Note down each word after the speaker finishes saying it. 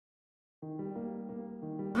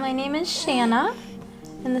My name is Shanna,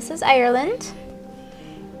 and this is Ireland.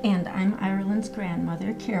 And I'm Ireland's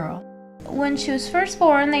grandmother, Carol. When she was first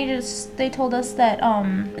born, they told us that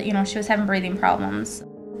she was having breathing problems.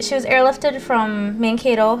 She was airlifted from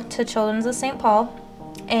Mankato to Children's of St. Paul,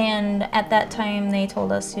 and at that time they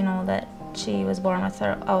told us, that she was born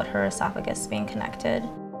without her esophagus being connected.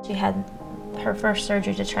 She had her first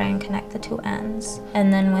surgery to try and connect the two ends,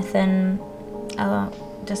 and then within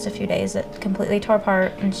just a few days it completely tore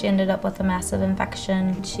apart, and she ended up with a massive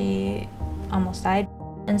infection. She almost died.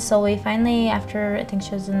 And so we finally, after I think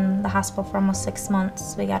she was in the hospital for almost 6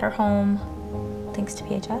 months, we got her home thanks to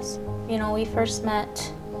PHS. We first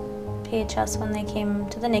met PHS when they came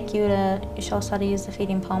to the NICU to show us how to use the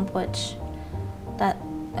feeding pump, which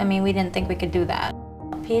we didn't think we could do that.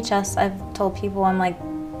 PHS, I've told people, I'm like,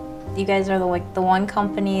 you guys are the one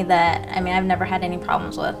company that, I've never had any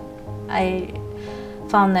problems with. I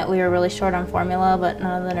found that we were really short on formula, but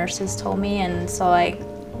none of the nurses told me, and so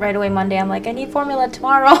right away Monday, I'm like, I need formula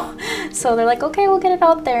tomorrow. So they're like, okay, we'll get it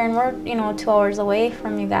out there, and we're 2 hours away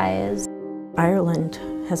from you guys. Ireland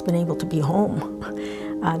has been able to be home.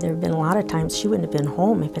 There have been a lot of times she wouldn't have been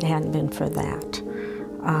home if it hadn't been for that.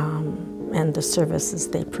 And the services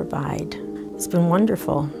they provide. It's been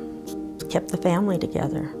wonderful. It's kept the family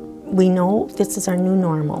together. We know this is our new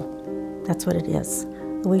normal. That's what it is.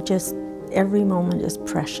 Every moment is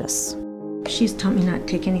precious. She's taught me not to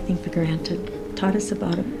take anything for granted. Taught us a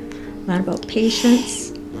lot about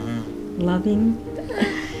patience, loving.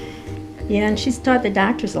 Yeah, and she's taught the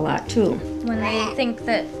doctors a lot too. When they think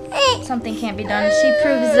that something can't be done, she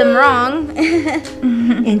proves them wrong.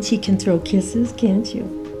 And she can throw kisses, can't you?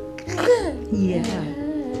 Yeah.